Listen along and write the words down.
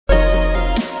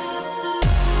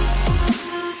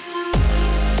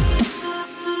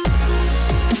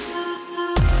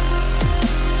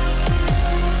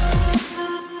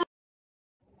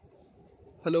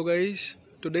Hello guys,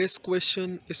 today's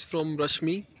question is from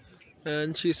Rashmi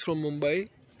and she's from Mumbai.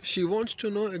 She wants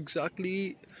to know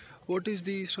exactly what is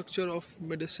the structure of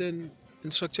medicine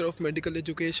and structure of medical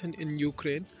education in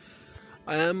Ukraine.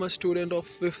 I am a student of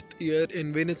 5th year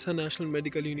in Vinnytsia National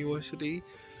Medical University,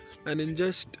 and in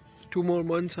just 2 more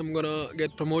months I'm gonna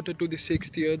get promoted to the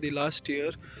 6th year, the last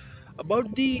year.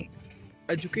 About the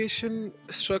education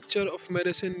structure of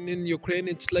medicine in Ukraine,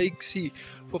 it's like, see,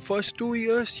 for first 2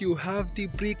 years you have the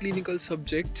preclinical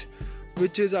subjects,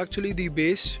 which is actually the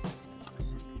base,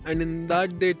 and in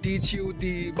that they teach you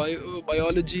the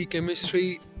biology,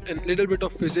 chemistry, and little bit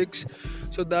of physics,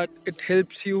 so that it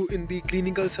helps you in the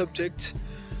clinical subjects.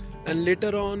 And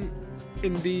later on,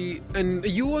 and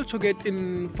you also get,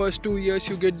 in first 2 years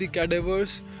you get the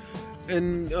cadavers,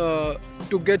 and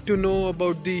to get to know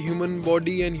about the human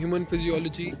body and human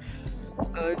physiology.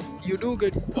 And you do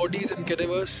get bodies and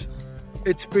cadavers.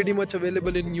 It's pretty much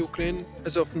available in Ukraine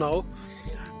as of now.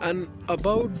 And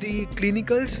about the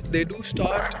clinicals, they do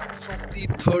start from the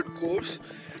third course,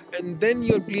 and then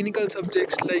your clinical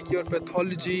subjects like your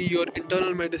pathology, your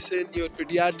internal medicine, your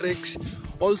pediatrics,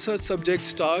 all such subjects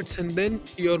starts. And then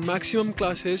your maximum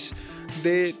classes,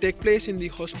 they take place in the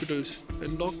hospitals,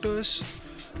 and doctors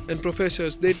and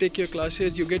professors, they take your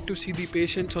classes. You get to see the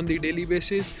patients on the daily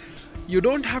basis. You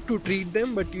don't have to treat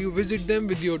them, but you visit them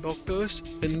with your doctors,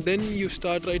 and then you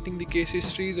start writing the case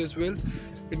histories as well.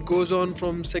 It goes on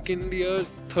from second year,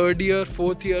 third year,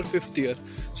 fourth year, fifth year.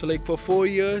 So like for 4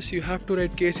 years you have to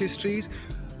write case histories.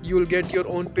 You will get your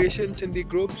own patients in the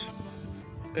groups,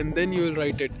 and then you will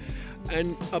write it.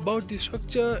 And about the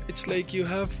structure, it's like you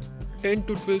have 10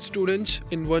 to 12 students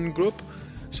in one group,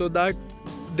 so that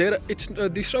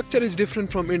the structure is different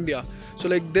from India. So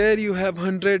like there you have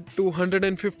 100 to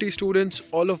 150 students,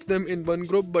 all of them in one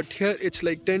group, but here it's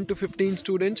like 10 to 15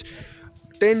 students.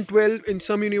 10, 12, in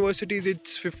some universities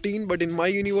it's 15, but in my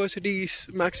university is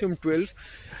maximum 12.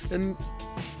 And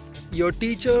your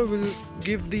teacher will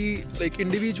give the like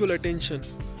individual attention,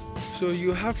 so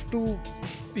you have to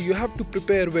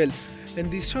prepare well. And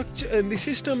the structure and the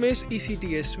system is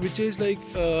ECTS, which is like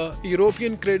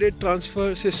European Credit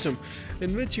Transfer System,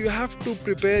 in which you have to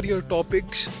prepare your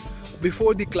topics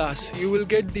before the class. You will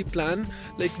get the plan,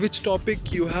 like which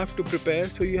topic you have to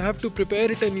prepare, so you have to prepare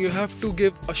it, and you have to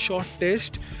give a short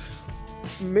test.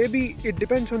 Maybe it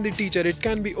depends on the teacher. It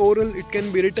can be oral, it can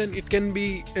be written, it can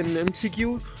be an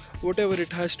MCQ, whatever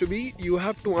it has to be. You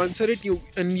have to answer it,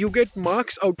 and you get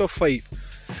marks out of 5.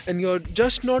 And you're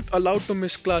just not allowed to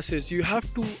miss classes. You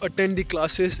have to attend the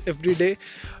classes every day.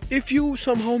 If you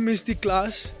somehow miss the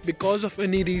class because of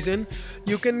any reason,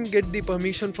 you can get the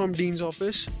permission from dean's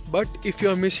office. But if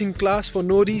you're missing class for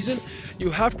no reason, you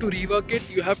have to rework it.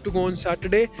 You have to go on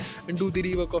Saturday and do the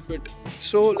rework of it.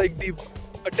 So like the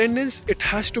attendance, it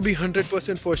has to be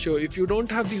 100% for sure. If you don't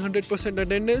have the 100%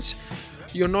 attendance,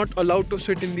 you're not allowed to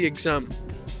sit in the exam.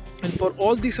 And for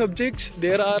all the subjects,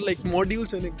 there are like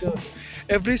modules and exams.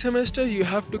 Every semester you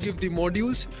have to give the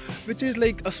modules, which is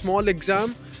like a small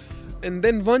exam. And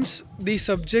then once the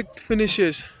subject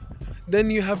finishes,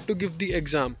 then you have to give the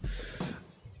exam.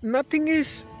 Nothing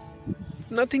is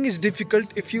nothing is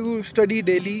difficult. If you study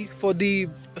daily for the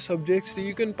subjects,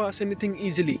 you can pass anything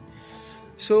easily.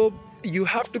 So you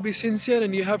have to be sincere,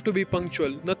 and you have to be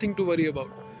punctual. Nothing to worry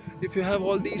about. If you have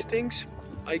all these things,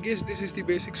 I guess this is the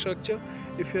basic structure.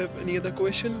 If you have any other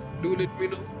question, do let me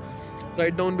know.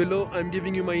 Write down below. I'm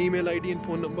giving you my email ID and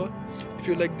phone number. If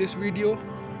you like this video,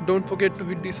 don't forget to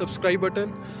hit the subscribe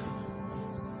button,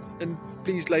 and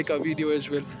please like our video as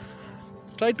well.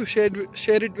 Try to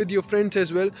share it with your friends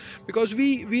as well, because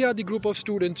we are the group of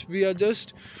students. We are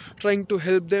just trying to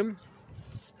help them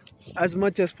as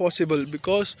much as possible,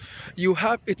 because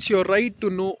it's your right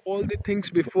to know all the things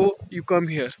before you come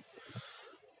here.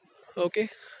 Okay,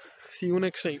 see you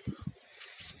next time.